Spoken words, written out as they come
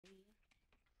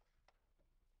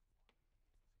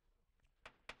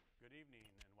evening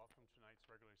and welcome to tonight's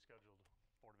regularly scheduled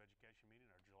Board of Education meeting,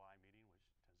 our July meeting, which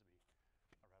tends to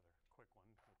be a rather quick one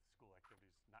with school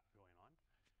activities not going on.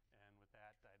 And with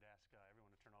that, I'd ask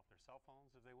everyone to turn off their cell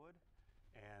phones if they would,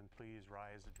 and please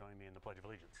rise to join me in the Pledge of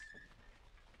Allegiance. I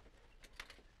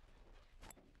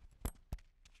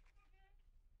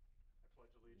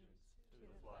pledge allegiance to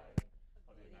the flag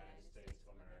of the United States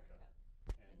of America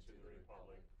and to the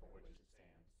republic for which it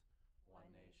stands, one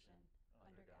nation,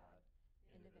 under God,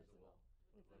 indivisible,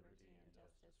 with liberty and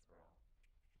justice for all.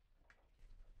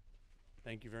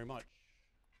 Thank you very much.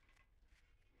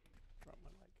 Drop my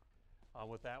mic.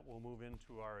 With that, we'll move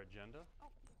into our agenda.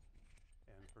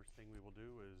 And the first thing we will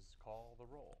do is call the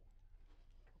roll.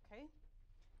 Okay.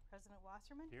 President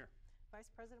Wasserman? Here. Vice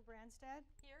President Branstad?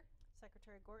 Here.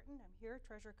 Secretary Gorton? I'm here.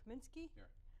 Treasurer Kaminsky? Here.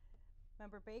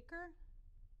 Member Baker?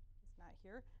 He's not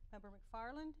here. Member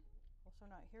McFarland? Also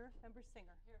not here. Member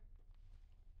Singer? Here.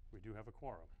 We do have a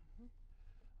quorum.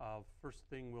 First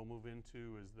thing we'll move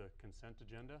into is the consent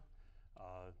agenda.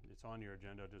 It's on your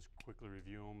agenda. Just quickly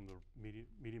review them. The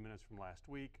meeting minutes from last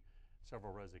week,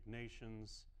 several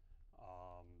resignations,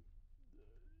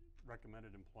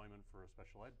 recommended employment for a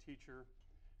special ed teacher,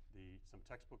 some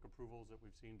textbook approvals that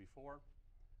we've seen before,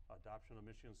 adoption of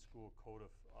Michigan School Code of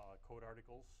code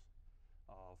articles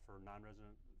for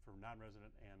non-resident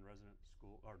and resident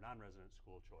school or non-resident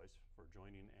school choice for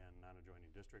joining and non-adjoining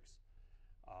districts,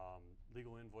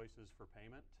 legal invoices for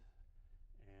payment,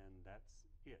 and that's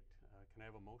it. Can I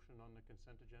have a motion on the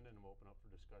consent agenda, and we'll open up for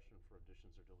discussion for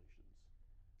additions or deletions?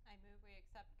 I move we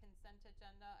accept consent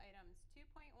agenda items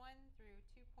 2.1 through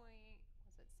 2.6.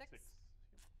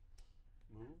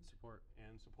 Moved. Support.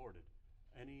 And supported.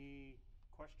 Any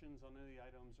questions on any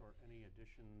items or any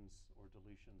additions or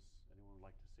deletions anyone would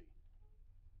like to see?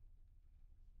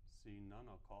 Seeing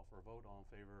none, I'll call for a vote. All in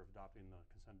favor of adopting the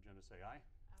consent agenda, say aye.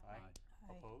 Aye.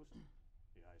 Aye. Opposed?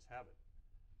 The ayes have it.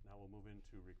 Now we'll move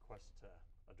into requests to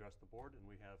address the board, and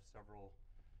we have several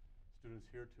students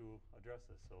here to address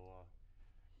this. So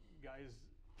guys,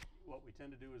 what we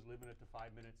tend to do is limit it to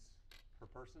 5 minutes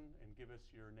per person and give us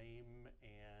your name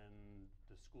and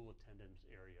the school attendance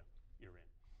area you're in.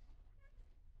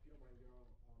 If you don't mind, we're all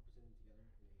presenting together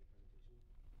in a presentation.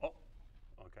 Oh,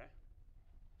 okay.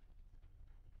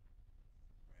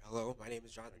 Hello, my name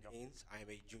is Jonathan Haynes. I am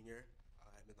a junior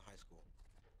at Midland High School.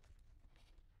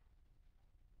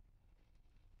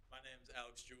 My name is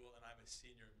Alex Jewell, and I'm a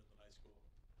senior at Midland High School.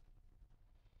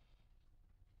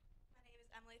 My name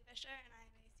is Emily Fisher, and I am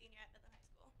a senior at Midland High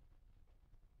School.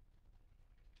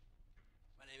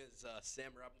 My name is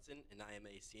Sam Robinson, and I am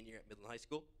a senior at Midland High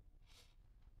School.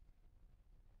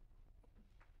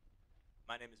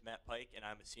 My name is Matt Pike, and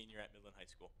I'm a senior at Midland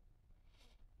High School.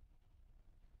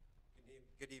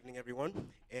 Good evening,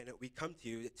 everyone. And we come to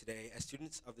you today as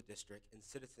students of the district and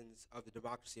citizens of the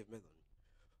democracy of Midland.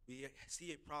 We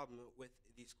see a problem with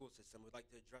the school system. We'd like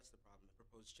to address the problem and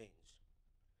propose change.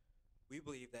 We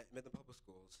believe that Midland Public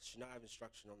Schools should not have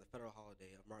instruction on the federal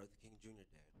holiday of Martin Luther King Jr.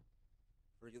 Day.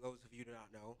 For those of you who do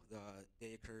not know, the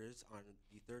day occurs on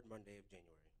the third Monday of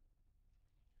January.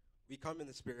 We come in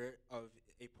the spirit of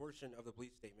a portion of the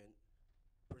belief statement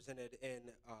presented in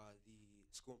the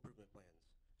school improvement plans.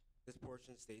 This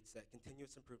portion states that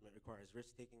continuous improvement requires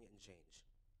risk-taking and change.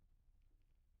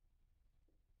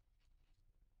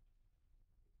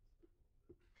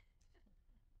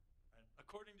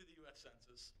 According to the U.S.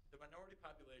 Census, the minority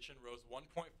population rose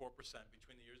 1.4%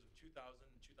 between the years of 2000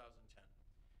 and 2010.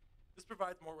 This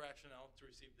provides more rationale to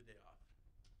receive the day off.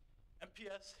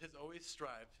 MPS has always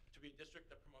strived to be a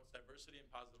district that promotes diversity and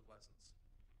positive lessons.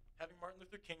 Having Martin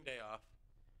Luther King Day off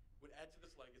would add to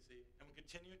this legacy and would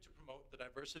continue to promote the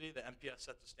diversity that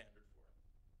MPS sets a standard for.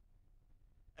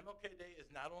 MLK Day is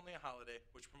not only a holiday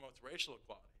which promotes racial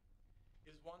equality,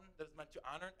 it is one that is meant to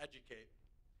honor and educate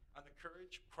on the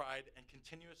courage, pride, and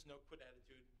continuous no-quit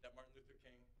attitude that Martin Luther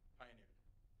King pioneered.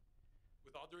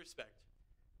 With all due respect,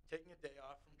 taking a day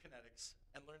off from kinetics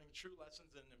and learning true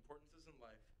lessons and importances in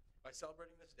life by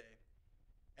celebrating this day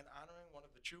and honoring one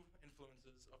of the true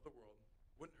influences of the world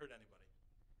wouldn't hurt anybody.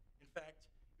 In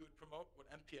fact, it would promote what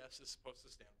MPS is supposed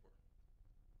to stand for.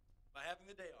 By not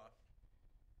having the day off,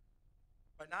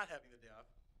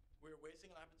 we are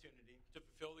wasting an opportunity to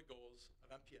fulfill the goals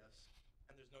of MPS,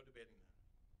 and there's no debating that.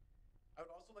 I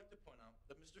would also like to point out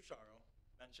that Mr. Charo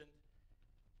mentioned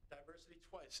diversity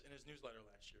twice in his newsletter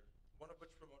last year, one of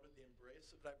which promoted the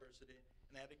embrace of diversity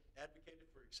and advocated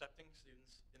for accepting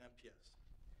students in MPS.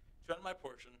 To end my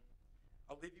portion,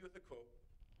 I'll leave you with a quote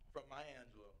from Maya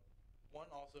Angelou, one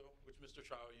also which Mr.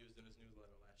 Charo used in his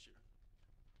newsletter last year.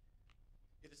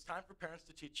 It is time for parents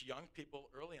to teach young people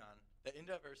early on that in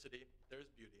diversity there is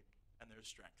beauty and there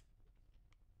is strength.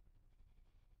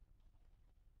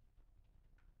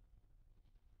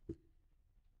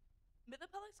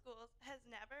 Midland Public Schools has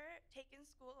never taken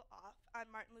school off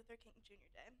on Martin Luther King Jr.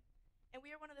 Day, and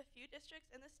we are one of the few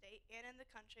districts in the state and in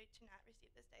the country to not receive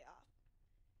this day off.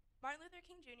 Martin Luther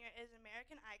King Jr. is an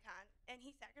American icon, and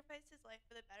he sacrificed his life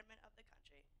for the betterment of the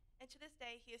country. And to this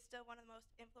day, he is still one of the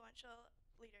most influential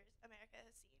leaders America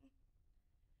has seen.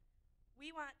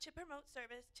 We want to promote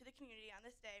service to the community on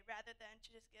this day rather than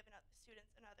to just give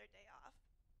students another day off.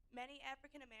 Many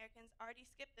African Americans already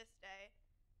skip this day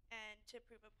and to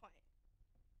prove a point.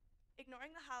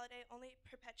 Ignoring the holiday only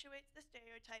perpetuates the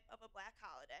stereotype of a black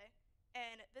holiday,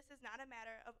 and this is not a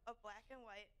matter of black and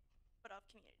white, but of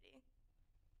community.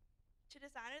 To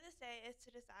dishonor this day is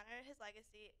to dishonor his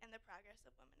legacy and the progress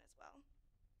of women as well.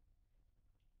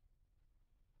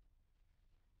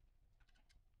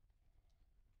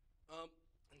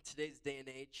 In today's day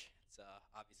and age, it's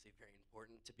obviously very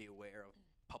important to be aware of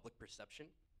public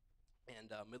perception. And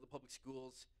Midland Public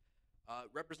Schools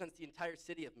represents the entire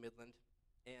city of Midland,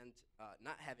 and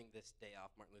not having this day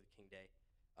off, Martin Luther King Day,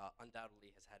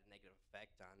 undoubtedly has had a negative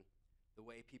effect on the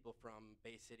way people from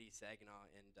Bay City,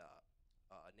 Saginaw, and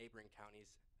neighboring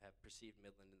counties have perceived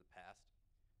Midland in the past.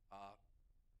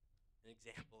 An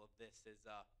example of this is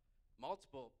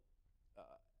multiple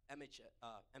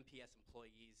MPS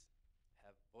employees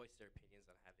have voiced their opinions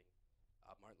on having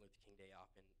Martin Luther King Day off,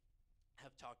 and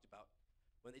have talked about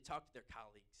when they talk to their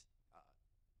colleagues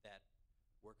that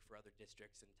work for other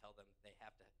districts and tell them they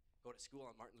have to go to school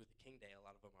on Martin Luther King Day. A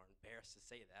lot of them are embarrassed to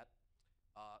say that.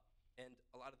 And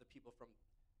a lot of the people from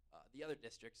the other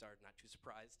districts are not too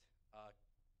surprised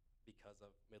because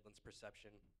of Midland's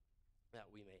perception that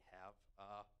we may have.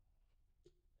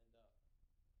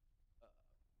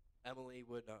 Emily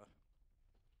would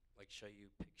like show you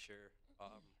a picture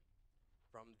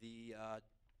from the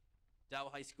Dow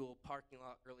High School parking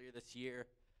lot earlier this year.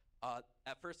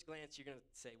 At first glance, you're going to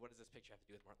say, what does this picture have to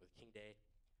do with Martin Luther King Day?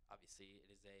 Obviously, it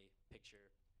is a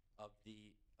picture of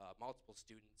the multiple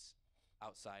students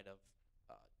outside of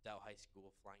Dow High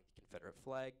School flying the Confederate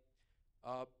flag.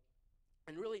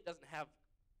 And really, it doesn't have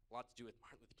a lot to do with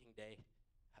Martin Luther King Day.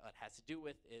 What it has to do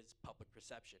with is public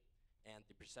perception, and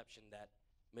the perception that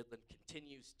Midland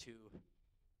continues to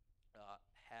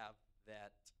have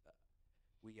that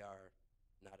we are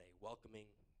not a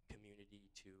welcoming community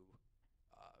to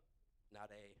not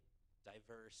a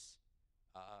diverse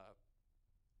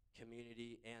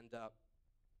community, and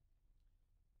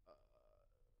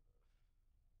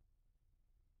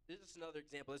this is another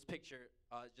example. This picture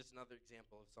is just another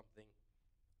example of something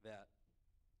that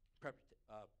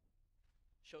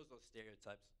shows those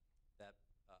stereotypes that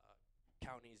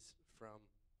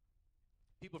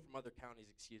people from other counties,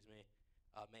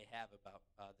 may have about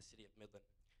the city of Midland.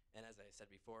 And as I said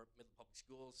before, Midland Public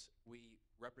Schools, we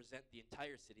represent the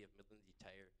entire city of Midland, the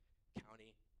entire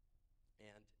county,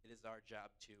 and it is our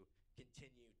job to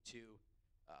continue to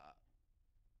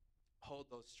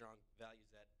hold those strong values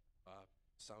that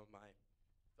some of my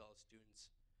fellow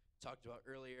students talked about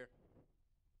earlier.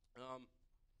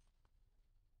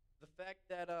 The fact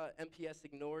that MPS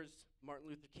ignores Martin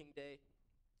Luther King Day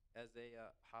as a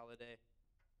holiday,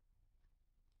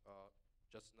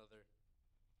 just another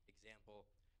example,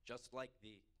 just like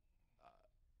the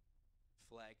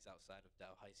flags outside of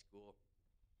Dow High School.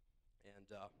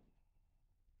 And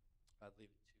I'd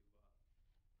leave it to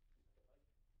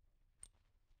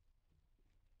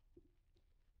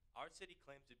Our city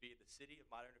claims to be the city of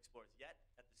modern explorers, yet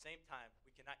at the same time,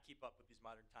 we cannot keep up with these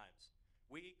modern times.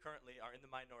 We currently are in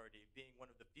the minority, being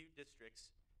one of the few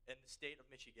districts in the state of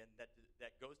Michigan that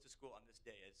goes to school on this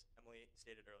day, as Emily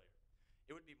stated earlier.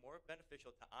 It would be more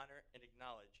beneficial to honor and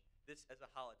acknowledge this as a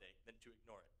holiday than to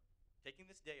ignore it. Taking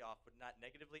this day off would not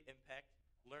negatively impact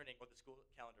learning or the school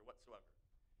calendar whatsoever.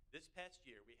 This past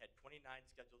year, we had 29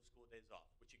 scheduled school days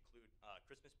off, which include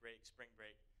Christmas break, spring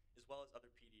break, as well as other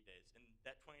PD days. And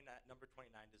that number 29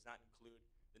 does not include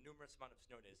the numerous amount of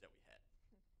snow days that we had.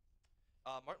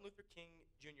 Martin Luther King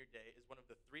Jr. Day is one of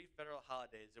the 3 federal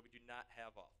holidays that we do not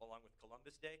have off, along with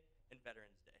Columbus Day and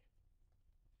Veterans Day.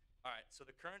 All right, so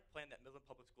the current plan that Midland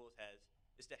Public Schools has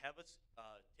is to have us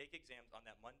take exams on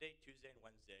that Monday, Tuesday, and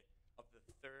Wednesday of the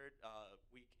 3rd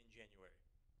week in January.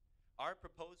 Our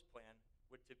proposed plan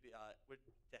would to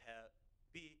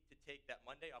take that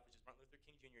Monday off, which is Martin Luther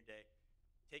King Jr. Day,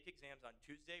 take exams on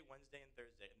Tuesday, Wednesday, and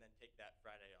Thursday, and then take that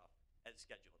Friday off as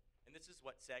scheduled. And this is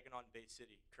what Saginaw and Bay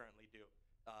City currently do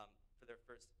for their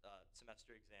first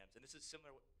semester exams. And this is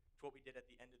similar to what we did at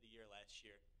the end of the year last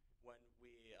year when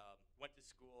we went to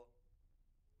school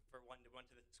went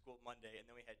to the school Monday, and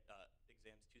then we had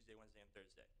exams Tuesday, Wednesday, and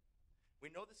Thursday. We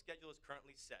know the schedule is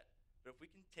currently set But if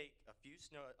we can take a few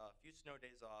snow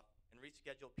days off and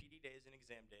reschedule PD days and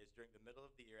exam days during the middle of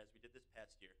the year as we did this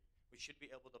past year, we should be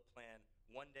able to plan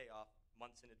 1 day off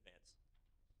months in advance.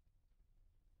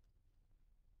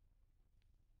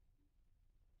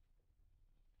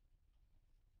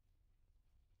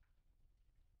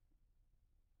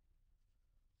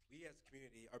 We as a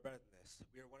community are better than this.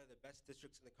 We are one of the best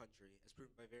districts in the country, as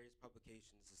proven by various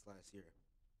publications this last year.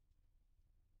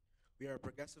 We are a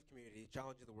progressive community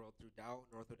challenging the world through Dow,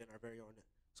 Northwood, and our very own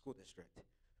school district.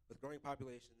 With growing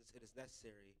populations, it is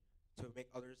necessary to make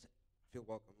others feel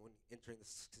welcome when entering the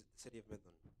city of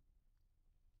Midland.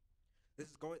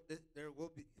 There will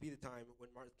be the time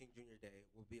when Martin King Jr. Day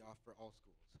will be off for all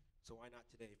schools, so why not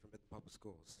today for Midland Public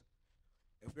Schools?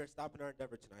 If we are stopping our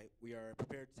endeavor tonight, we are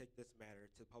prepared to take this matter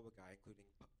to the public eye, including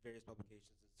various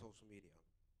publications and social media.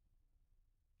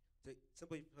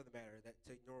 Simply for the matter that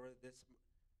to ignore this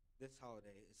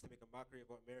holiday is to make a mockery of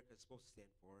what America is supposed to stand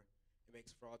for and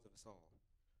makes frauds of us all.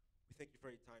 We thank you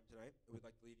for your time tonight, and we'd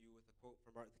like to leave you with a quote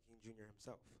from Martin Luther King Jr.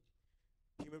 himself.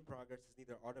 Human progress is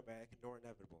neither automatic nor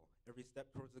inevitable. Every step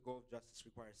towards the goal of justice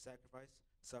requires sacrifice,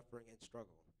 suffering, and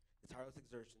struggle, the tireless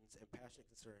exertions and passionate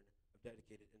concern of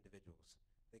dedicated individuals.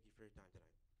 Thank you for your time tonight.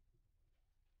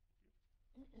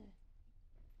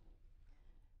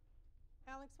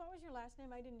 Alex, what was your last name?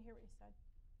 I didn't hear what you said.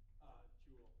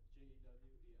 Jewell, Jewell.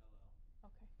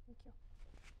 Okay, thank you.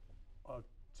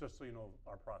 Just so you know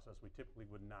our process, we typically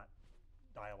would not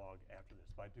dialogue after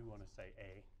this, but I do want to say,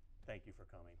 A, thank you for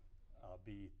coming.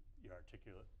 B, your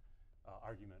articulate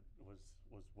argument was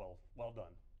well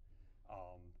done.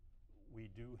 We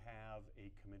do have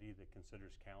a committee that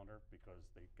considers calendar because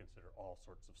they consider all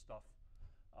sorts of stuff.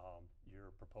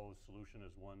 Your proposed solution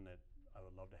is one that I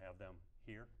would love to have them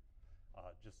here.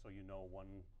 Just so you know,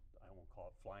 I won't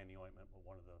call it fly in the ointment, but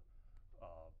one of the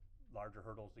larger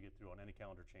hurdles to get through on any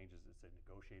calendar changes is a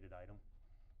negotiated item.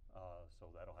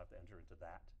 So that'll have to enter into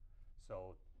that.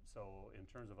 So in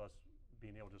terms of us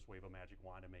being able to just wave a magic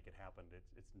wand and make it happen,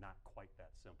 it's not quite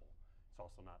that simple. It's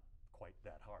also not quite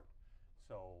that hard.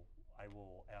 So I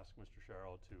will ask Mr.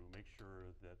 Sharrow to make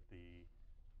sure that the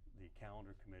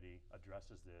calendar committee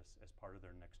addresses this as part of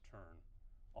their next turn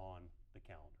on the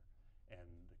calendar. And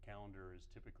the calendar is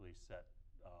typically set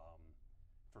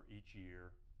for each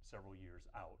year, several years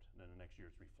out, and then the next year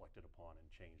it's reflected upon and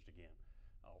changed again,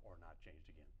 or not changed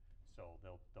again. So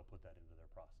they'll put that into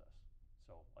their process.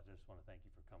 So I just want to thank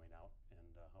you for coming out and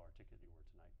how articulate you were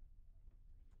tonight.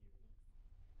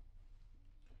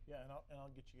 Yeah, and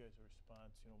I'll get you guys a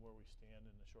response, where we stand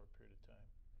in a short period of time.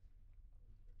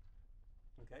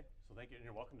 Okay, so thank you, and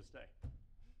you're welcome to stay.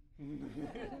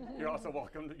 You're also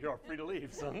welcome. You're free to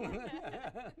leave. So I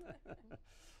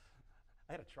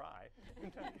had to try.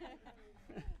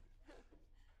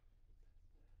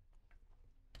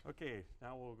 Okay,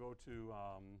 now we'll go to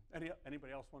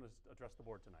anybody else want to address the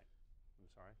board tonight?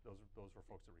 I'm sorry, those were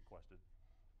folks that requested.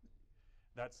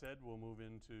 That said, we'll move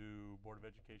into Board of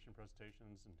Education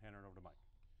presentations and hand it over to Mike.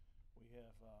 We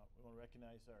want to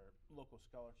recognize our local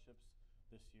scholarships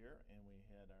this year, and we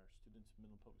had our students in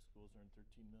Midland Public Schools earn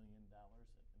 $13 million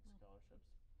in scholarships.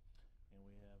 And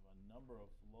we have a number of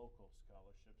local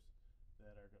scholarships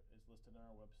that is listed on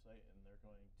our website, and they're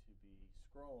going to be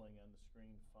scrolling on the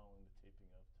screen following the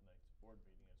taping of tonight's board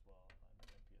meeting as well on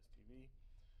MPS TV.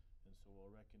 And so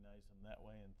we'll recognize them that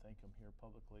way and thank them here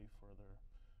publicly for their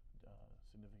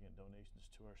significant donations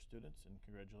to our students, and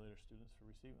congratulate our students for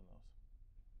receiving those.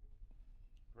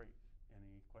 Great.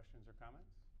 Any questions or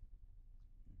comments?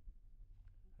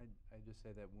 I just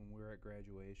say that when we're at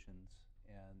graduations,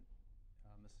 and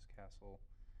Mrs. Castle,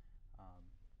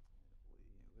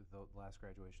 with the last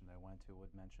graduation that I went to,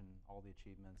 would mention all the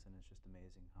achievements, and it's just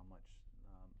amazing how much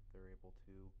they're able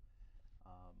to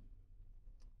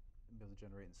be able to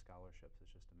generate in scholarships.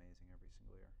 It's just amazing every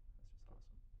single year. That's just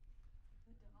awesome.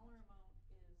 The dollar amount is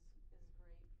great and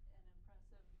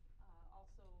impressive.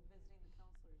 Also visiting the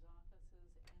counselor's offices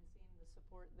and seeing the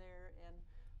support there, and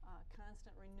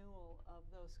constant renewal of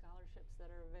those scholarships that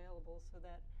are available, so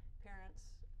that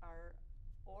parents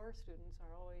or students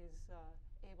are always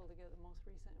able to get the most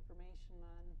recent information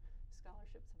on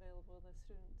scholarships available to the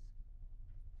students.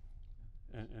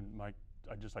 And Mike,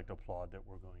 I'd just like to applaud that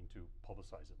we're going to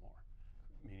publicize it more,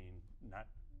 meaning not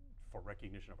for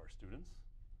recognition of our students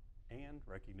and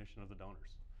recognition of the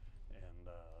donors.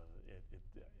 And it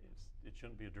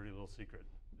shouldn't be a dirty little secret.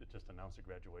 It just announced a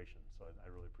graduation. So I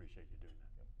really appreciate you doing that.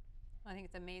 I think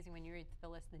it's amazing when you read the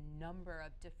list, the number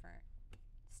of different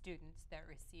students that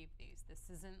receive these. This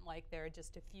isn't like there are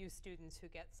just a few students who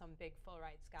get some big full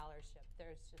ride scholarship.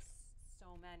 There's just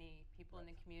so many people in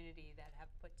the community that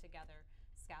have put together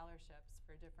scholarships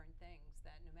for different things,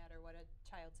 that no matter what a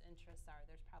child's interests are,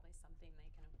 there's probably something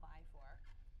they can apply for.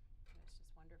 And it's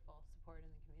just wonderful support in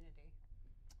the community.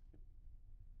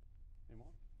 Any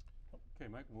more? Okay,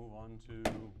 Mike, move on to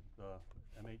the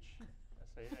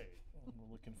MHSAA. We're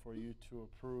looking for you to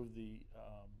approve the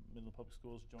Midland Public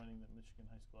Schools joining the Michigan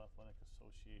High School Athletic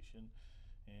Association.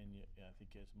 And I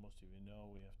think, as most of you know,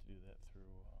 we have to do that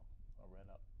through a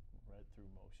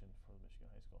read-through motion for the Michigan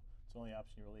High School. It's the only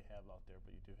option you really have out there,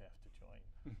 but you do have to join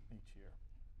each year.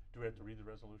 Do we have to read the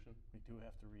resolution? We do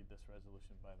have to read this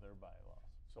resolution by their bylaws.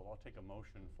 So I'll take a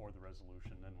motion for the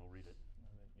resolution, then we'll read it.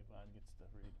 And then Yvonne gets to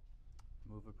read.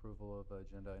 Move approval of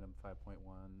agenda item 5.1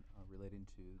 relating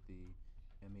to the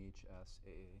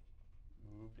MHSAA.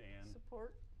 Moved and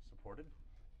Support. supported.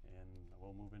 And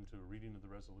we'll move into a reading of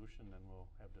the resolution, then we'll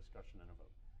have discussion and a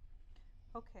vote.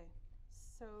 Okay,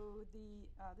 so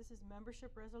this is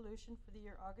membership resolution for the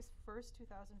year August 1st,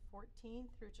 2014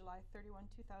 through July 31,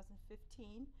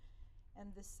 2015.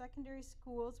 And the secondary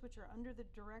schools which are under the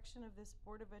direction of this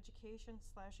Board of Education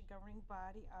 / governing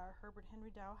body are Herbert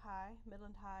Henry Dow High,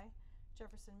 Midland High,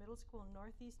 Jefferson Middle School,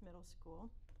 Northeast Middle School.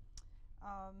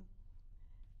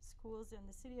 Schools in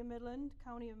the City of Midland,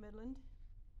 County of Midland.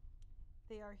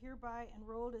 They are hereby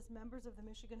enrolled as members of the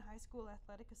Michigan High School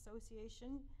Athletic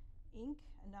Association, Inc.,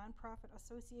 a nonprofit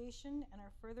association, and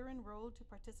are further enrolled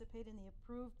to participate in the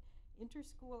approved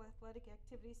inter-school athletic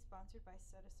activities sponsored by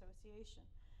said association.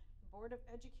 The Board of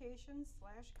Education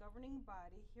 / governing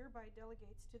body hereby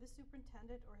delegates to the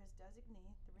superintendent or his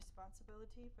designee the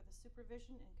responsibility for the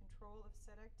supervision and control of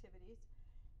said activities,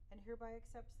 and hereby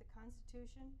accepts the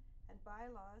Constitution and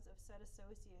bylaws of said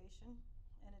association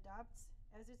and adopts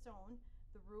as its own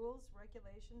the rules,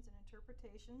 regulations, and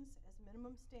interpretations as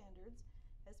minimum standards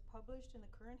as published in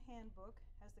the current handbook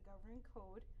as the governing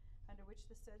code under which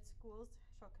the said schools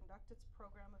shall conduct its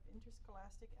program of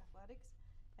interscholastic athletics,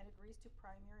 and agrees to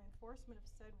primary enforcement of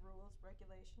said rules,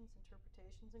 regulations,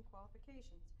 interpretations, and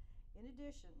qualifications. In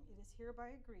addition, it is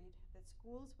hereby agreed that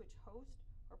schools which host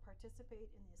or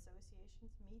participate in the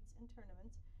association's meets and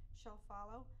tournaments shall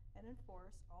follow and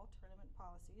enforce all tournament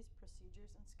policies,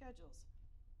 procedures, and schedules.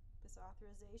 This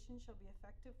authorization shall be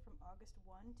effective from August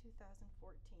 1, 2014,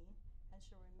 and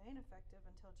shall remain effective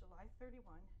until July 31,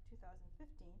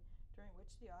 2015, during which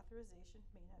the authorization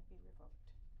may not be revoked.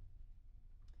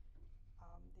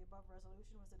 The above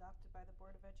resolution was adopted by the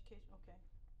Board of Education,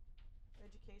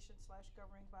 Education /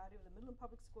 governing body of the Midland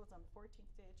Public Schools on the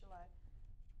 14th day of July,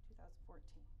 2014.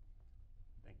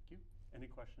 Thank you. Any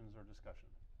questions or discussion?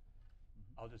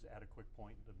 I'll just add a quick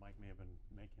point that Mike may have been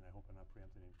making. I hope I'm not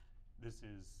preempting him. This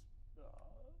is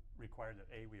required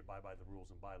that A, we abide by the rules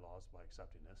and bylaws by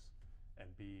accepting this, and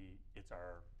B, it's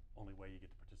our only way you get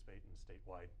to participate in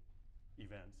statewide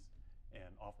events,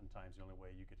 and oftentimes the only way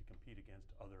you get to compete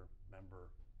against other member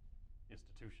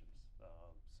institutions.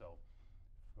 So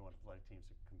if we want athletic teams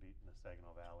to compete in the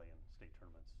Saginaw Valley and state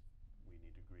tournaments, we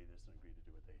need to agree this and agree to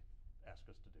do what they ask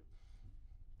us to do.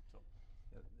 So.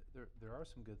 Yeah, there are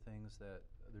some good things that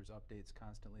there's updates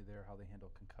constantly there, how they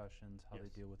handle concussions, how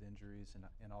they Yes. deal with injuries,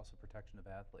 and also protection of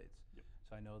athletes. Yep.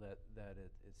 So I know that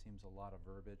it seems a lot of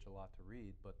verbiage, a lot to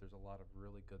read, but there's a lot of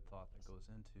really good thought that goes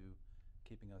into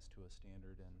keeping us to a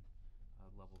standard and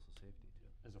levels of safety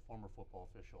too. As a former football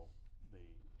official, the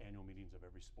annual meetings of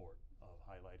every sport of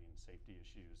highlighting safety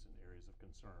issues and areas of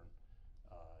concern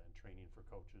and training for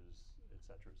coaches, et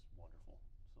cetera, is wonderful.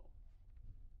 So.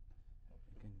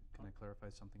 Can I clarify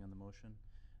something on the motion?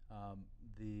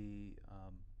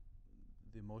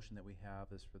 The motion that we have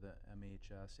is for the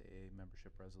MHSAA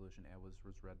membership resolution, as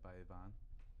was read by Yvonne.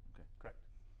 Okay. Correct.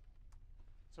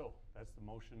 So that's the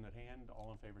motion at hand.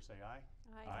 All in favor say aye.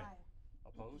 Aye.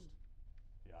 Opposed?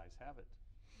 The ayes have it.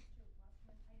 Mr.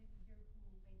 Russman, I didn't hear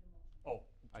who made the motion. Oh,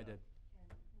 I did.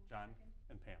 And who John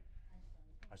seconded? and Pam. I'm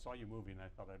sorry. I saw you moving.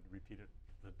 I thought I'd repeat it,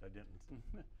 but I didn't.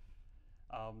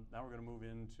 Now we're going to move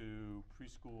into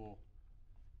preschool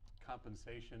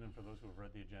compensation. And for those who have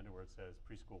read the agenda where it says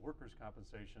preschool workers'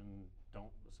 compensation,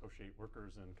 don't associate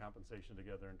workers and compensation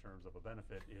together in terms of a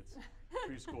benefit. It's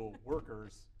preschool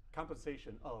workers,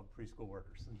 compensation of preschool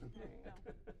workers. There you go.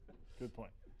 Good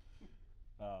point.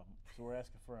 So we're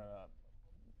asking for a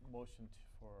motion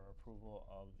for approval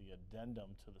of the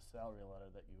addendum to the salary letter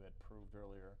that you had approved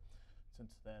earlier.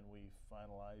 Since then, we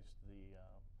finalized the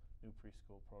new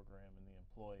preschool program and the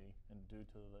employee, and due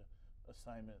to the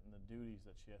assignment and the duties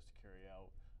that she has to carry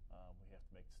out, we have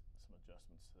to make some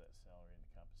adjustments to that salary and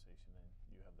the compensation, and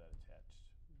you have that attached.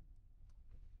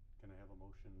 Can I have a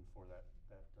motion for that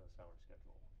salary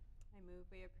schedule? I move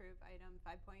we approve item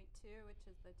 5.2, which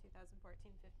is the 2014-15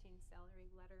 salary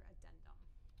letter addendum.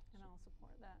 And I'll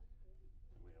support that.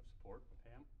 And we support by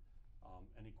Pam.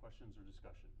 Any questions or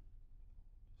discussion?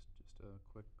 Just a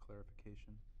quick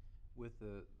clarification. With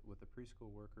the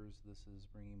preschool workers, this is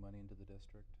bringing money into the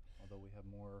district, although we have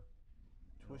more.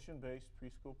 Tuition-based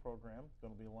preschool program,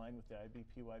 going to be aligned with the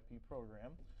IB-PYP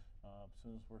program. As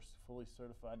soon as we're fully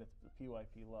certified at the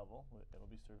PYP level, it'll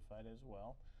be certified as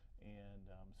well. And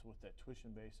so with that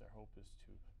tuition base, our hope is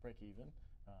to break even.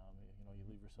 You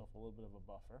leave yourself a little bit of a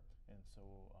buffer. And so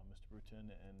Mr. Bruton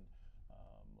and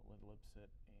Linda Lipset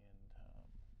and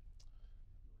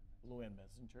Luann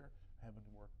Messenger having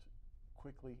worked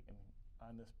quickly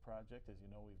on this project. As you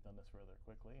know, we've done this rather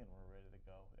quickly, and we're ready to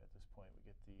go. At this point, we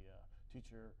get the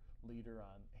teacher leader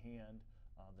on hand.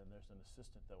 Then there's an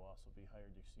assistant that will also be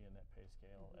hired. You see in that pay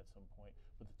scale at some point.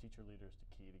 But the teacher leader is the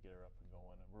key to get her up and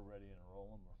going, and we're ready to enroll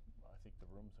them. I think the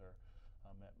rooms are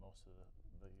at most of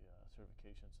the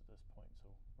certifications at this point, so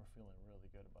we're feeling really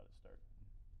good about it starting.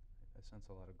 I sense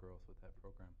a lot of growth with that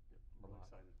program. Yep, really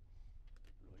excited.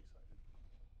 Really excited.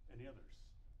 Any others?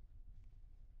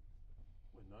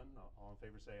 With none, all in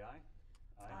favor say aye.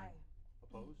 Aye.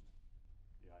 Opposed?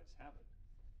 The ayes have it.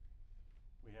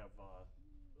 We have, I'll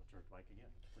turn to Mike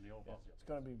again for Neola policy. It's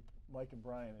going to be Mike and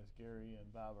Brian, as Gary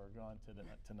and Bob are gone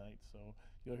tonight, so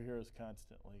you'll hear us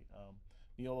constantly.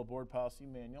 Neola Board Policy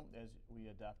Manual, as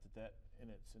we adopted that in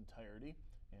its entirety,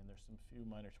 and there's some few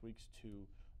minor tweaks to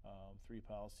 3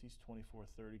 policies,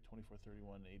 2430,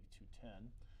 2431, and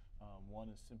 8210. One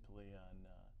is simply on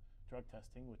drug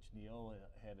testing, which Neola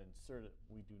had inserted.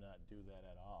 We do not do that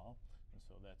at all, and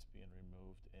so that's being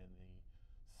removed. And the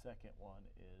second one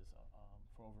is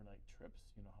for overnight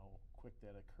trips. You know how quick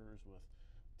that occurs with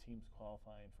teams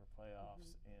qualifying for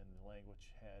playoffs, and the language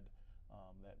had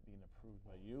that being approved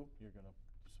by you. You're going to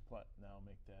now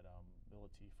make that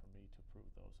ability for me to approve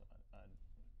those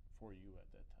for you at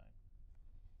that time.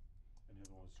 And the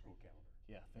other one was school calendar.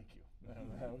 Yeah, thank you.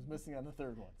 I was missing on the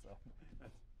third one, so.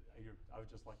 I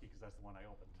was just lucky because that's the one I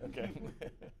opened. Okay.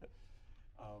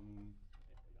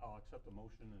 I'll accept the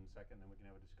motion in a second, then we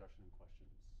can have a discussion and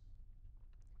questions.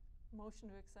 Motion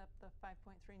to accept the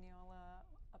 5.3 Neola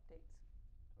updates.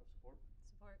 Do I have support?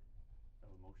 Support.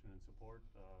 I have a motion and support.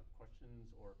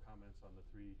 Questions or comments on the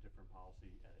 3 different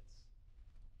policy edits?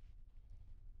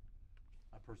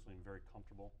 I personally am very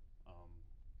comfortable.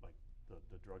 Like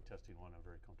the drug testing one, I'm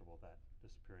very comfortable with that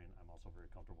disappearing. I'm also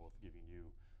very comfortable with giving you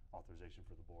authorization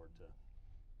for the board to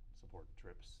support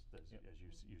trips as you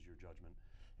use your judgment.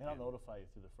 And I'll notify you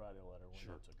through the Friday letter when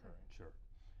Sure. it's occurring. Sure.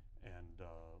 And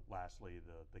lastly,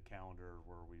 the calendar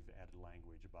where we've added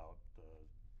language about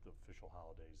the official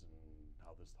holidays and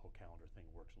how this whole calendar thing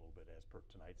works a little bit as per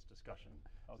tonight's discussion.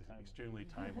 How It's timely. extremely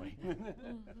timely.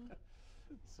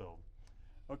 So,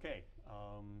 okay.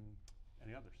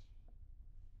 Any others?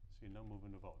 Seeing none, moving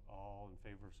to vote. All in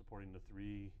favor of supporting the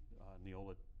 3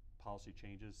 Neola policy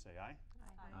changes, say aye.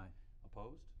 Aye.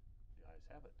 Opposed? The ayes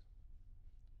have it.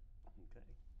 Okay.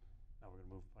 Now we're going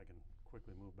to move, if I can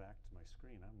quickly move back to my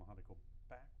screen. I don't know how to go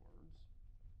backwards.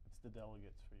 It's the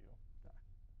delegates for you. Ah,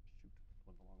 shoot,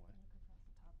 went the long way.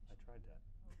 I tried that.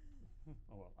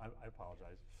 Oh well, I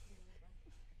apologize.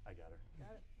 I got her.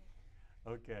 Got it.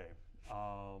 Okay.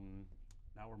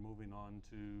 Now we're moving on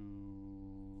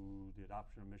to the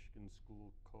adoption of Michigan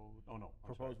School Code. Oh no,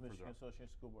 I'm sorry, Proposed further Michigan up.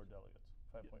 Association of School Board Delegates,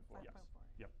 5.4. Yes.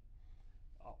 5.4. Yep.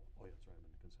 Oh, yeah, that's right. I'm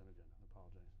in the consent agenda. I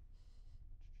apologize.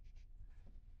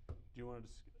 Do you want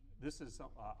to? This is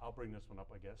some. I'll bring this one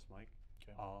up, I guess, Mike.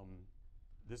 Okay.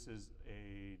 This is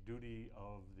a duty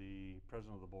of the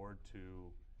president of the board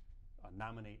to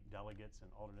nominate delegates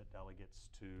and alternate delegates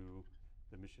to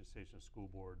the Michigan Association of School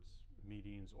Boards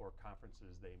meetings or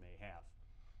conferences they may have.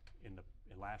 In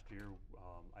last year,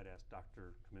 I'd asked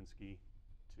Dr. Kaminsky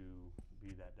to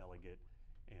be that delegate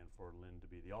and for Lynn to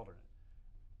be the alternate.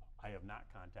 I have not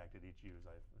contacted each of you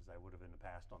as I would have in the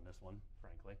past on this one,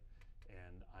 frankly,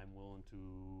 and I'm willing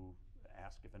to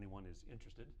ask if anyone is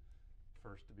interested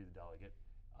first to be the delegate.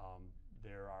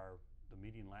 The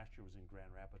meeting last year was in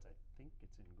Grand Rapids. I think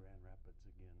it's in Grand Rapids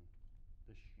again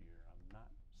this year. I'm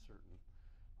not certain.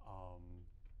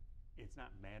 It's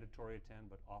not mandatory to attend,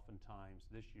 but oftentimes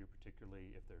this year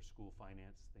particularly, if there's school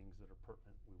finance things that are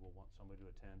pertinent, we will want somebody to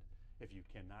attend. If you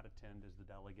cannot attend as the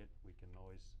delegate, we can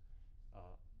always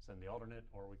send the alternate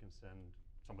or we can send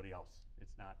somebody else.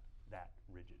 It's not that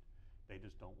rigid. They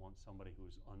just don't want somebody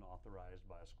who's unauthorized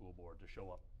by a school board to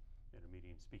show up in a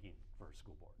meeting speaking for a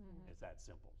school board. It's that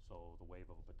simple. So the wave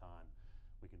of a baton,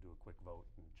 we can do a quick vote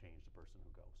and change the person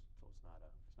who goes. So it's not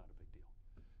a big deal.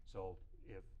 So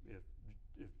if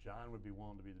John would be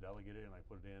willing to be the delegate and I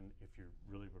put it in, if you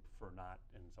really would prefer not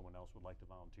and someone else would like to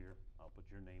volunteer, I'll put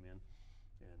your name in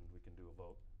and we can do a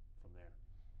vote from there.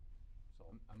 So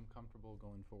So, I'm comfortable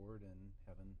going forward and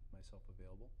having myself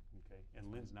available. okay. And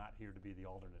Lynn's not here to be the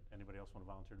alternate. Anybody else want to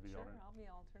volunteer to be the Sure, alternate? I'll be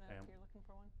alternate Pam? if you're looking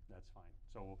for one. That's fine.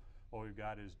 So what we've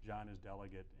got is John is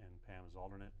delegate and Pam is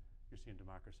alternate. You're seeing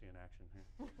democracy in action here.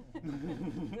 When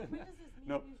does this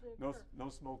No, meeting usually no, occur? no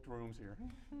smoked rooms here.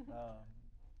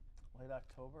 Late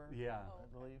October, Yeah. Oh, I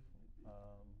okay. believe.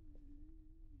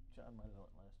 John might have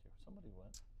went last year. Somebody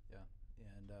went. Yeah,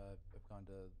 and I've gone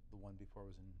to the one before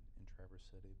was in Traverse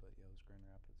City, but yeah, it was Grand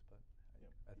Rapids. But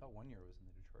Yep. I thought 1 year was in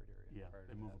the Detroit area. Yeah, prior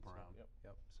they to move that, them so- around. Yep.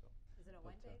 Yep. So Is it a But,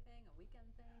 one-day thing, a weekend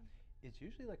thing? it's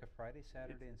usually like a Friday,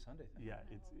 Saturday, and Sunday thing. Yeah,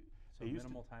 it's, Oh. So they used to-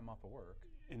 minimal time off of work.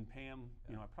 and Pam,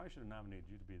 you know, Yeah. I probably should have nominated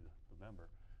you to be the member,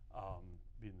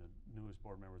 being the newest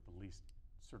board member with the least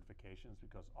certifications,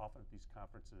 because often at these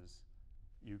conferences,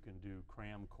 you can do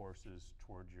cram courses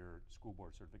towards your school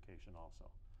board certification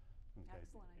also. Okay?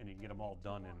 Excellent. I And you think can get that them all makes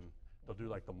done too in, long. they'll do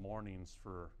like the mornings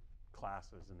for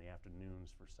classes and the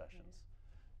afternoons for sessions.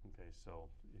 Okay, so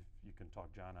if you can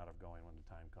talk John out of going when the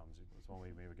time comes, it's one way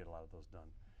you maybe get a lot of those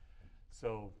done.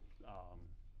 So,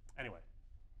 anyway,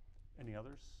 any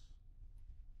others?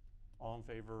 All in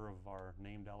favor of our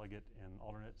named delegate and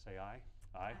alternate, say aye.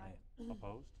 Aye.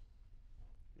 Opposed?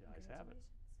 The ayes have it.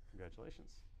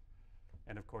 Congratulations.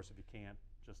 And of course, if you can't,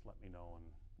 just let me know and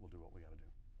we'll do what we gotta do.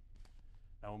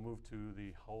 Now we'll move to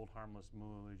the hold harmless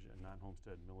millage and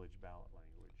non-homestead millage ballot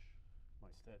language. Mike.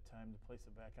 It's that time to place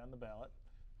it back on the ballot.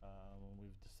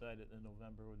 We've decided that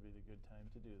November would be the good time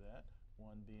to do that.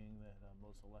 One being that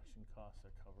most election costs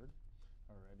are covered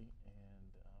already, and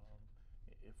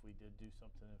if we did do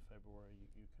something in February,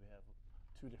 you could have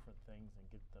two different things and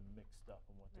get them mixed up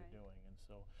in what they're Right. doing. And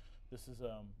so this is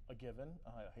a given.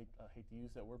 I hate to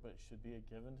use that word, but it should be a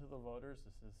given to the voters.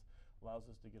 Allows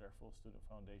us to get our full student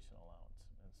foundation allowance.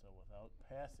 And so without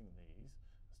passing these,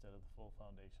 instead of the full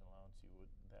foundation allowance,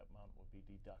 that amount would be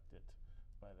deducted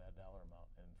by that dollar amount.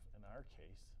 And in our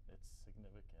case, it's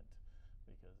significant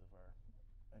because of our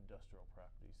industrial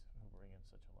properties who bring in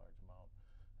such a large amount.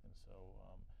 And so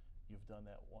you've done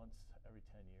that once every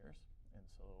 10 years. And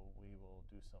so we will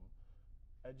do some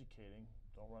educating.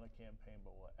 Don't run a campaign,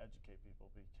 but we'll educate people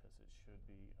because it should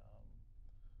be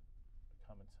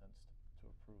common sense to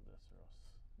approve this, or else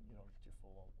you don't get your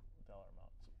full dollar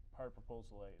amount. So part of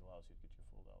Proposal A allows you to get your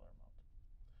full dollar amount.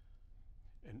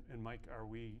 And Mike, are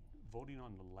we voting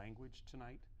on the language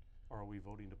tonight, or are we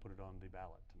voting to put it on the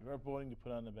ballot You tonight? are voting to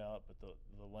put on the ballot, but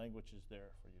the language is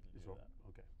there for you to Is do what- that.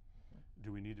 Okay.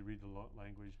 Do we need to read the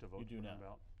language to vote You to do put it on the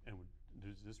not. ballot? And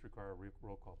does this require a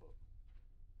roll call vote?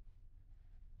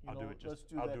 You I'll do know, it let's just,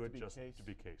 do I'll that do to it be just case. to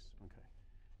be case, okay.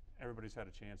 Everybody's had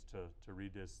a chance to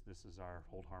read this. This is our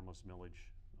hold harmless millage.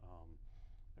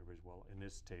 Everybody's well, in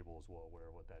this table is well aware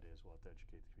of what that is. We'll have to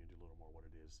educate the community a little more what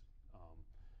it is.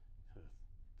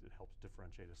 It helps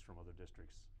differentiate us from other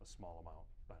districts, a small amount.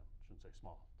 I shouldn't say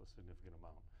small, a significant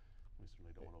amount. We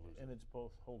certainly don't want to lose it. And it's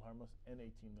both hold harmless and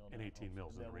 18 mil. And net 18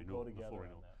 mils and in the that renewal, will go the together full on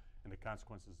renewal. that. And the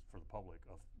consequences for the public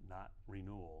of not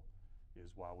renewal is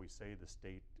while we say the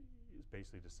state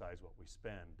basically decides what we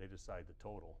spend, they decide the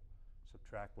total,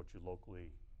 subtract what you locally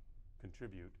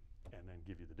contribute, and then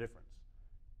give you the difference.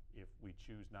 If we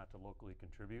choose not to locally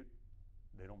contribute,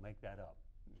 they don't make that up.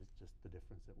 It's just the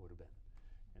difference that would have been.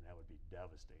 And that would be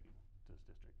devastating to this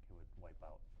district. It would wipe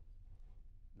out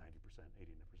 90%,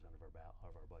 80%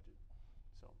 of our budget.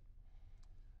 So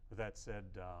with that said,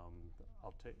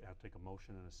 I'll take a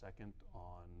motion in a second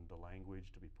on the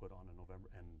language to be put on in November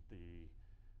and the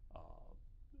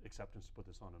acceptance to put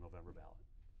this on a November ballot.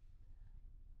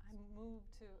 I move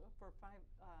for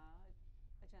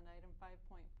agenda item 5.5,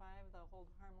 the hold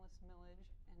harmless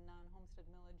millage and non-homestead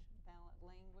millage ballot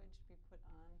language to be put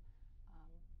on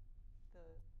the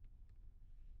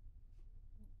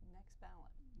next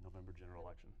ballot. November general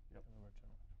election. Yep. November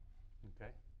general.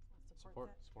 Okay. I'll support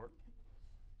that. Support.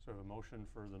 So we have a motion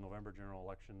for the November general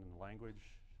election in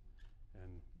language.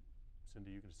 And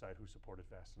Cindy, you can decide who supported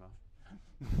fast enough.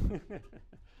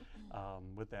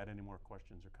 With that, any more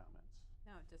questions or comments?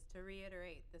 No, just to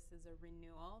reiterate, this is a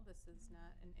renewal. This is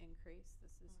not an increase.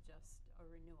 This is just a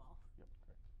renewal. Yep.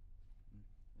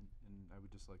 And I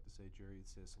would just like to say, Jerry, it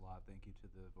says a lot. Thank you to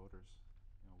the voters.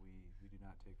 You know, we do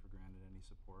not take for granted any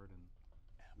support, and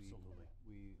Absolutely.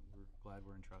 we're glad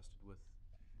we're entrusted with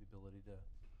the ability to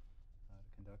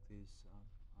conduct these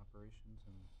operations,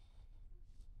 and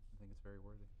I think it's very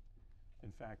worthy.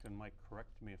 In fact, and Mike,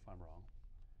 correct me if I'm wrong,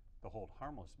 the hold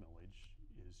harmless millage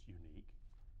is unique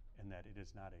in that it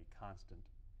is not a constant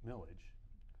millage.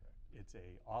 Correct. It's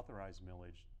a authorized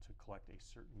millage to collect a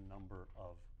certain number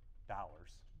of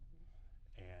dollars.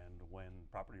 And when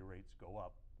property rates go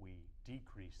up, we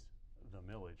decrease the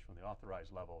millage from the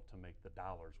authorized level to make the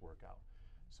dollars work out.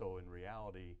 So in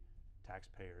reality,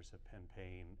 taxpayers have been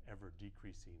paying ever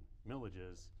decreasing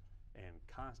millages and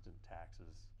constant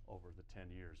taxes over the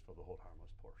 10 years for the hold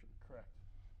harmless portion. Correct.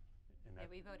 And Yeah,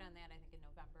 that, we vote on that, I think, in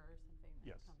November or something.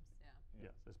 That Yes. comes,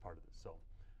 yeah. yes, as part of this. So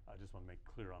I just want to make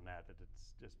clear on that, that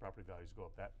it's just property values go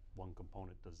up. That one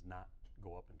component does not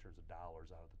go up in terms of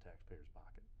dollars out of the taxpayer's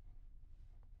pocket.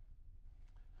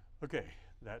 Okay,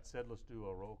 that said, let's do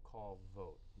a roll call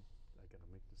vote. I got to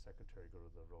make the secretary go to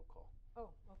the roll call.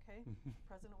 Oh, okay.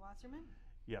 President Wasserman,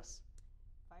 Yes.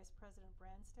 Vice President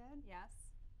Branstad, Yes?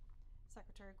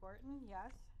 Secretary Gorton,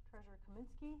 yes. Treasurer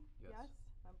Kaminsky, Yes. yes.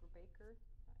 Member Baker,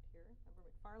 not here. Member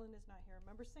McFarland is not here.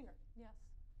 Member Singer. Yes.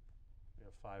 We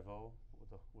have 5-0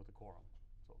 with a quorum,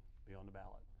 so be on the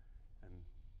ballot. And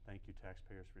thank you,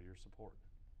 taxpayers, for your support.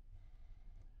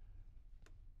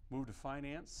 Move to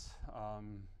finance.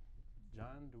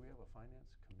 John, do we have a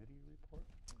finance committee report?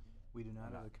 We do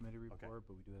not Not. have a committee Okay. report,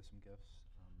 but we do have some gifts.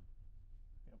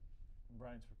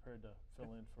 Brian's prepared to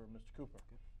fill in for Mr. Cooper.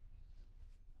 The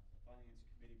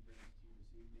Finance Committee brings to you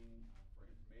this evening for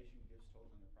information gifts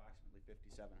totaling approximately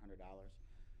 $5,700.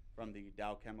 From the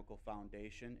Dow Chemical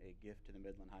Foundation, a gift to the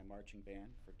Midland High Marching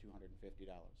Band for $250.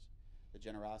 The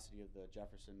generosity of the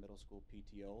Jefferson Middle School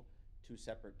PTO, 2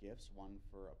 separate gifts, one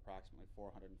for approximately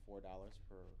 $404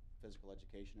 for physical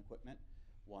education equipment,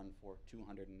 one for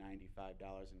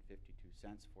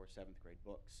 $295.52 for 7th grade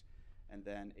books. And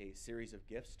then a series of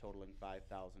gifts totaling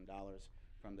 $5,000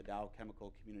 from the Dow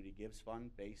Chemical Community Gives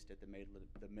Fund based at the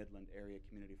Midland Area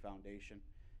Community Foundation.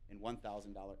 In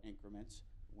 $1,000 increments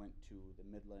went to the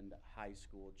Midland High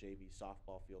School JV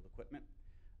softball field equipment,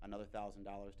 another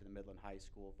 $1,000 to the Midland High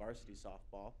School varsity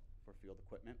softball for field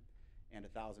equipment, and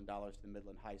 $1,000 to the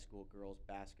Midland High School girls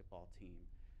basketball team.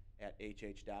 At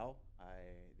H.H. Dow,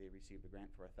 they received a grant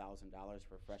for $1,000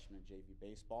 for freshman and JV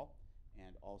baseball,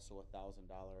 and also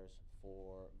 $1,000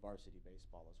 for varsity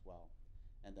baseball as well.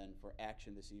 And then for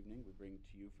action this evening, we bring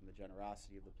to you from the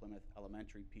generosity of the Plymouth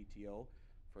Elementary PTO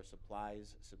for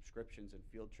supplies, subscriptions, and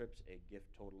field trips, a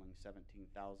gift totaling $17,955.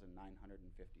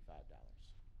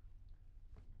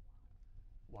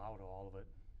 Wow to all of it,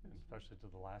 and especially to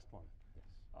the last one. Yes.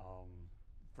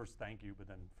 First, thank you, but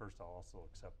then first I'll also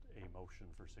accept a motion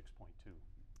for 6.2.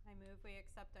 I move we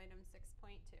accept item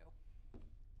 6.2.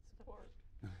 Support.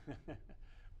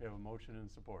 We have a motion and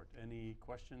support. Any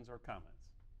questions or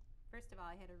comments? First of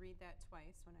all, I had to read that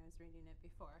twice when I was reading it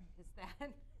before, because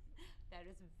that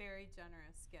is a very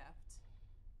generous gift.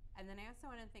 And then I also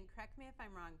want to think, correct me if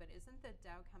I'm wrong, but isn't the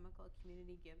Dow Chemical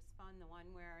Community Gives Fund the one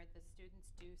where the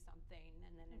students do something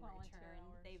and then in Volunteer return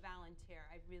hours. they volunteer?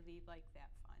 I really like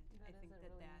that fund. I That is think a that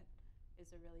really that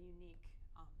is a really unique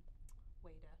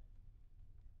way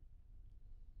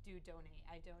to donate.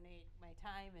 I donate my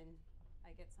time and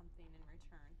I get something in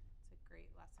return. It's a great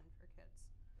lesson for kids.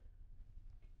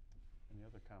 Any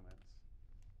other comments?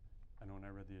 I know when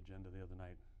I read the agenda the other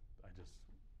night, but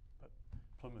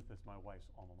Plymouth is my wife's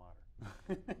alma mater.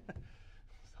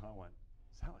 So I went,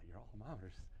 Sally, your alma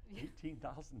mater's $18,000.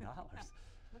 That's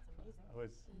amazing. I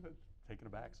was taken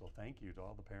aback, so thank you to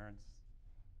all the parents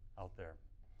out there.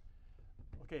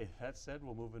 Okay, that said,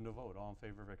 we'll move into vote. All in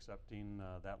favor of accepting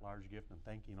that large gift and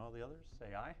thanking all the others,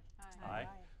 say aye. Aye.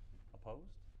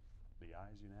 Opposed? The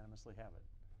ayes unanimously have it.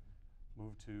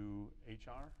 Move to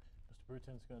HR. Mr.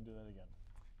 Bruton's going to do that again.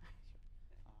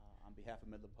 On behalf of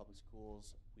Midland Public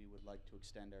Schools, we would like to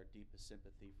extend our deepest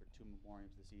sympathy for 2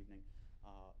 memoriams this evening.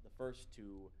 The first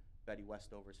to Betty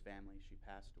Westover's family. She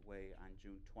passed away on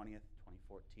June 20th,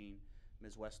 2014.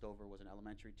 Ms. Westover was an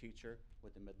elementary teacher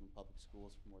with the Midland Public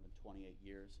Schools for more than 28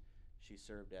 years. She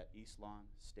served at East Lawn,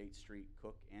 State Street,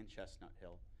 Cook, and Chestnut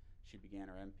Hill. She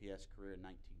began her MPS career in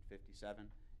 1957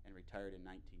 and retired in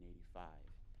 1985.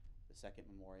 The second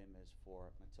memoriam is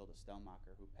for Matilda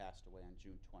Stellmacher, who passed away on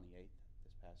June 28th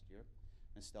this past year.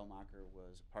 Ms. Stellmacher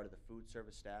was part of the food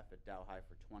service staff at Dow High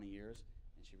for 20 years,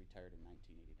 and she retired in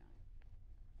 1989.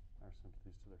 Our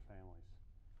sympathies to their families.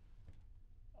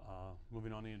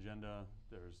 Moving on the agenda,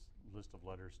 there's a list of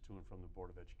letters to and from the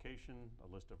Board of Education, a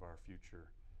list of our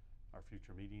future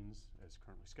meetings as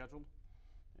currently scheduled.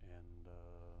 And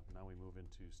now we move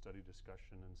into study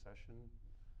discussion and session.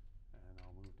 And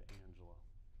I'll move to Angela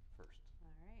first.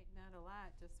 All right, not a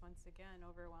lot, just once again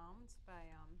overwhelmed by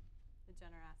the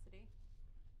generosity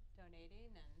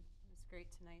donating, and it was great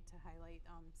tonight to highlight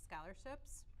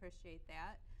scholarships. Appreciate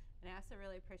that. And I also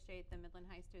really appreciate the Midland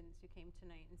High students who came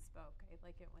tonight and spoke. I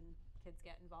like it when kids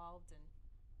get involved and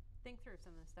think through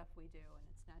some of the stuff we do, and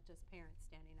it's not just parents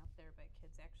standing up there, but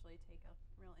kids actually take a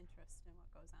real interest in what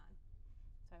goes on.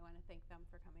 So I want to thank them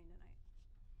for coming tonight.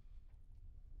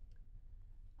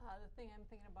 thing I'm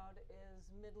thinking about is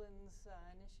Midland's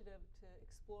initiative to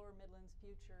explore Midland's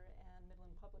future, and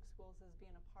Midland Public Schools as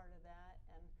being a part of that,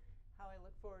 and how I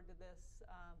look forward to this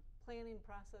planning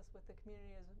process with the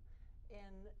community is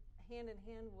in hand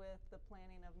with the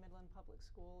planning of Midland Public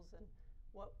Schools and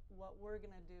what we're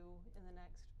going to do in the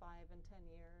next 5 and 10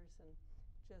 years, and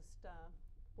just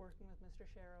working with Mr.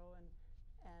 Sharrow and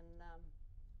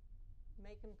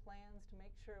making plans to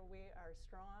make sure we are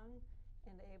strong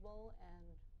and able and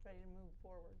ready to move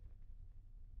forward.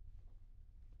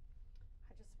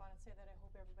 I just want to say that I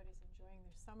hope everybody's enjoying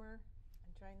their summer,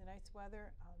 enjoying the nice weather.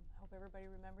 I hope everybody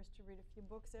remembers to read a few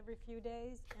books every few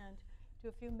days and do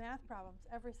a few math problems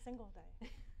every single day.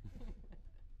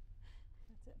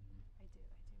 That's it. I do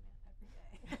math every day.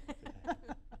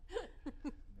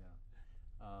 Yeah.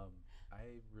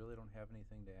 I really don't have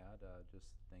anything to add. Just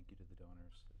thank you to the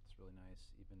donors. It's really nice,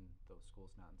 even though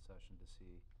school's not in session, to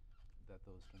see that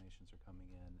those donations are coming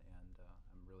in, and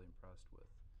I'm really impressed with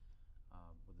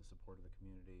the support of the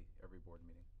community every board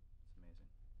meeting. It's amazing.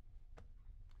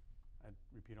 I'd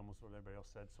repeat almost what everybody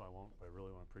else said, so I won't, but I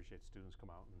really want to appreciate students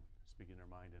come out and speaking their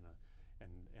mind in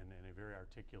a very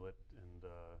articulate and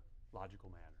logical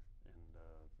manner, and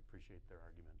appreciate their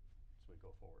argument as we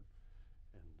go forward.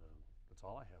 And that's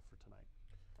all I have for tonight.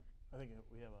 I think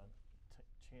we have a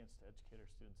chance to educate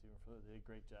our students even further. They did a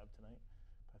great job tonight.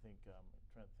 I think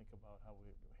trying to think about how we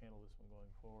handle this one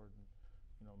going forward,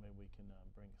 and maybe we can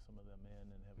bring some of them in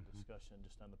and have a discussion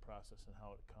just on the process and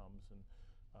how it comes. And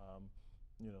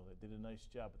they did a nice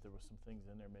job, but there were some things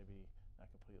in there maybe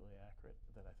not completely accurate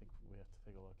that I think we have to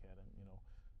take a look at. And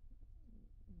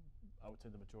I would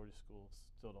say the majority of schools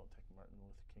still don't take Martin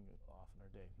Luther King off in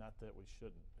our day. Not that we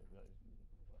shouldn't.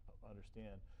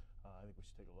 Understand. I think we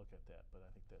should take a look at that, but I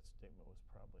think that statement was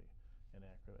probably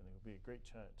inaccurate, and it would be a great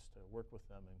chance to work with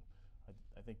them, and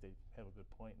I think they have a good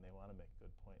point, and they want to make a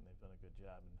good point, and they've done a good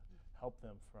job, and help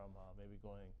them from maybe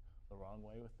going the wrong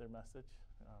way with their message.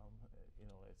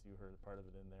 As you heard part of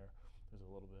it in there, there's a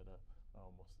little bit of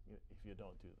almost, if you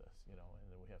don't do this, and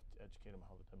then we have to educate them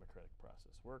how the democratic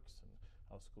process works and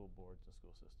how school boards and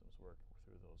school systems work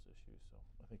through those issues. So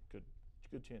I think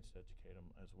good chance to educate them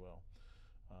as well.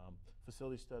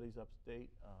 Facility studies update.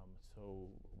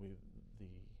 So the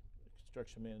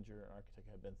construction manager and architect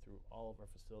have been through all of our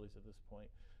facilities at this point.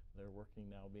 They're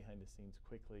working now behind the scenes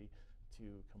quickly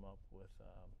to come up with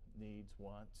needs,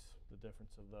 wants, the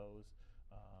difference of those,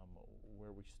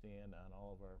 where we stand on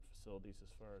all of our facilities as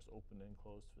far as open and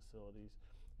closed facilities,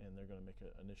 and they're going to make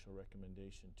an initial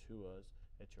recommendation to us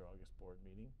at your August board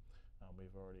meeting.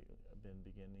 We've already been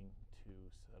beginning to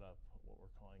set up what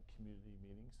we're calling community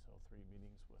meetings, so 3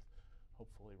 meetings with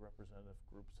hopefully representative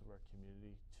groups of our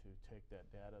community to take that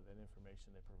data, that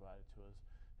information they provided to us,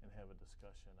 and have a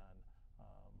discussion on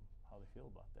how they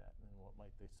feel about that and what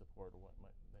might they support or what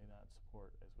might they not support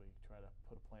as we try to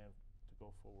put a plan to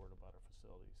go forward about our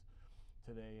facilities.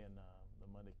 Today in the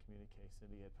Monday communique,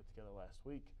 Cindy had put together last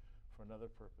week for another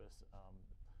purpose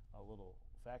a little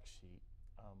fact sheet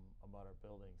about our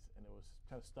buildings, and it was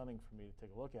kind of stunning for me to take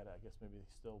a look at it. I guess maybe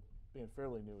still being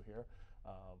fairly new here,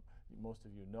 most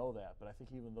of you know that, but I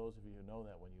think even those of you who know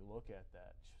that, when you look at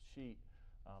that sheet,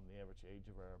 the average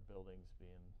age of our buildings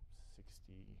being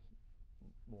 61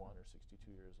 or 62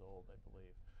 years old, I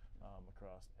believe,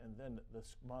 across, and then the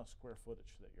amount of square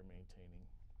footage that you're maintaining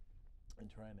and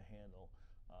trying to handle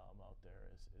out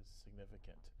there is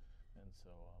significant. And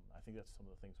so I think that's some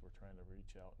of the things we're trying to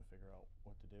reach out and figure out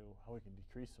what to do, how we can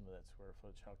decrease some of that square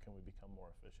footage, how can we become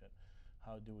more efficient,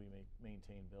 how do we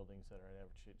maintain buildings that are at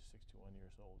average age 61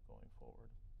 years old going forward.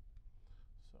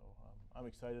 So I'm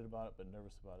excited about it, but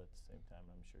nervous about it at the same time,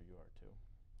 and I'm sure you are too.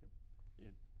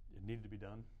 It needed to be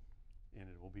done, and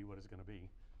it will be what it's going to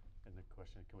be. And the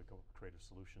question, can we come up with creative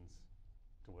solutions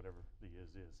to whatever the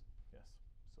is? Yes.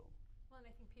 So. Well,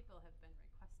 and I think people have been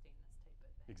requesting this type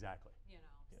of thing. Exactly. Yes.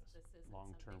 This isn't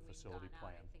Long-term something we've facility gone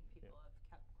plan. out. I think people have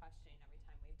kept questioning every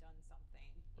time we've done something,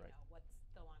 Right. What's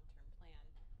the long-term plan?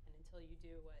 And until you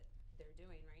do what they're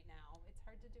doing right now, it's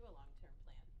hard to do a long-term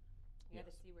plan. You got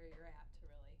to see where you're at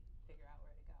to really figure out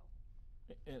where to go.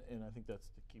 And I think that's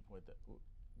the key point, that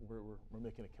we're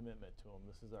making a commitment to them.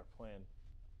 This is our plan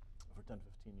for 10,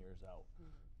 15 years out.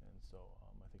 And so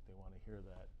I think they want to hear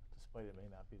that, despite it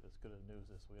may not be as good a news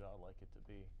as we'd all like it to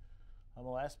be. The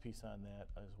last piece on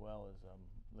that as well is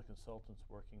the consultants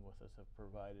working with us have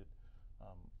provided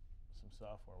some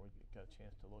software. We got a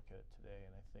chance to look at it today,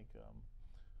 and I think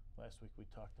last week we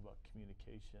talked about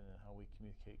communication and how we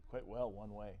communicate quite well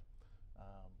one way,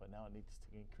 but now it needs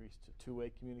to increase to two-way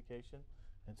communication,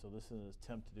 and so this is an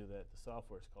attempt to do that. The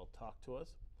software is called Talk to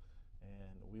Us,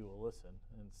 and we will listen.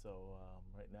 And so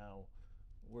right now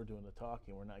we're doing the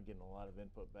talking, we're not getting a lot of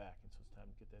input back, and so it's time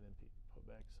to get that input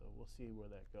back. So we'll see where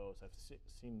that goes. I've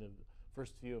seen the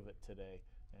first view of it today,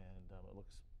 and it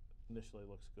initially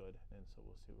looks good, and so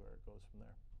we'll see where it goes from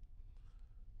there.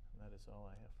 And that is all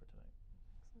I have for tonight.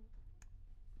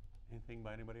 Anything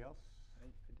by anybody else? I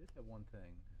did have one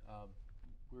thing.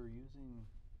 We're using,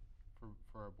 for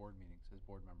our board meetings as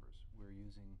board members, we're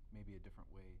using maybe a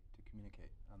different way to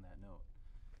communicate on that note.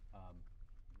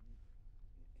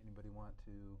 Anybody want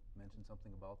to mention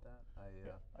something about that?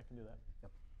 Yeah, I can do that.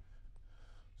 Yep.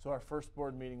 So our first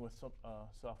board meeting with some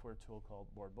software tool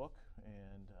called Board Book,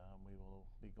 and we will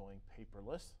be going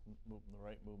paperless, the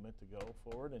right movement to go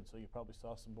forward. And so you probably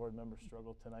saw some board members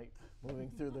struggle tonight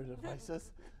moving through their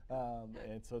devices.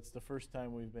 And so it's the first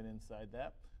time we've been inside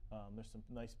that. There's some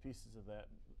nice pieces of that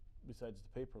besides the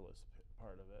paperless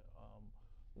part of it.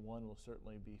 One will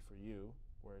certainly be for you,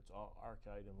 where it's all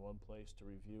archived in one place to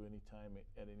review anytime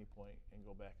at any point and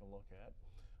go back and look at,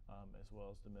 as well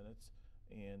as the minutes.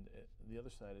 And the other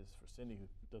side is for Cindy, who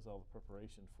does all the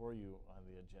preparation for you on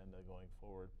the agenda going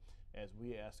forward. As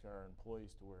we ask our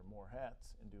employees to wear more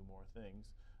hats and do more things,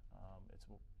 it's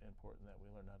important that we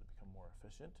learn how to become more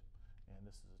efficient. And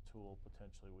this is a tool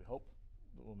potentially, we hope,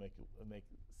 that will make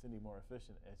Cindy more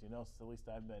efficient. As you know, since at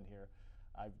least I've been here,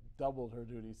 I've doubled her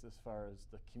duties as far as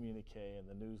the communique and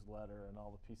the newsletter and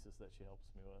all the pieces that she helps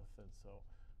me with. And so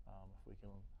if we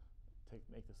can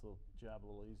make this little job a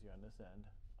little easier on this end,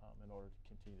 in order to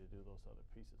continue to do those other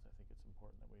pieces, I think it's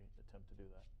important that we attempt to do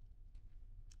that.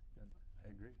 I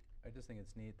agree. I just think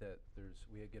it's neat that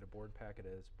we get a board packet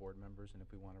as board members, and if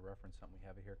we want to reference something, we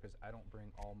have it here, because I don't bring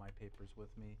all my papers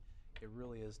with me. It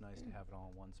really is nice to have it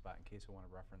all in one spot in case I want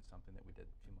to reference something that we did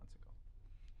a few months ago.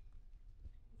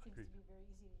 It seems to be very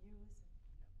easy to use.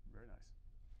 Very nice.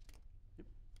 Yep.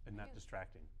 And not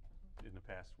distracting. In the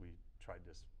past, we tried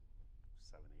this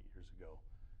 7, 8 years ago,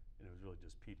 and it was really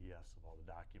just PDFs of all the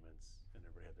documents, and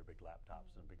everybody had their big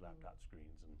laptops and big laptop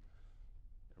screens, and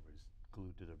everybody's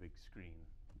glued to their big screen.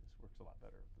 This works a lot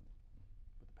better with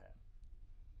the pad.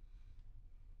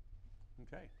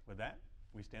 Okay, with that,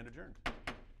 we stand adjourned.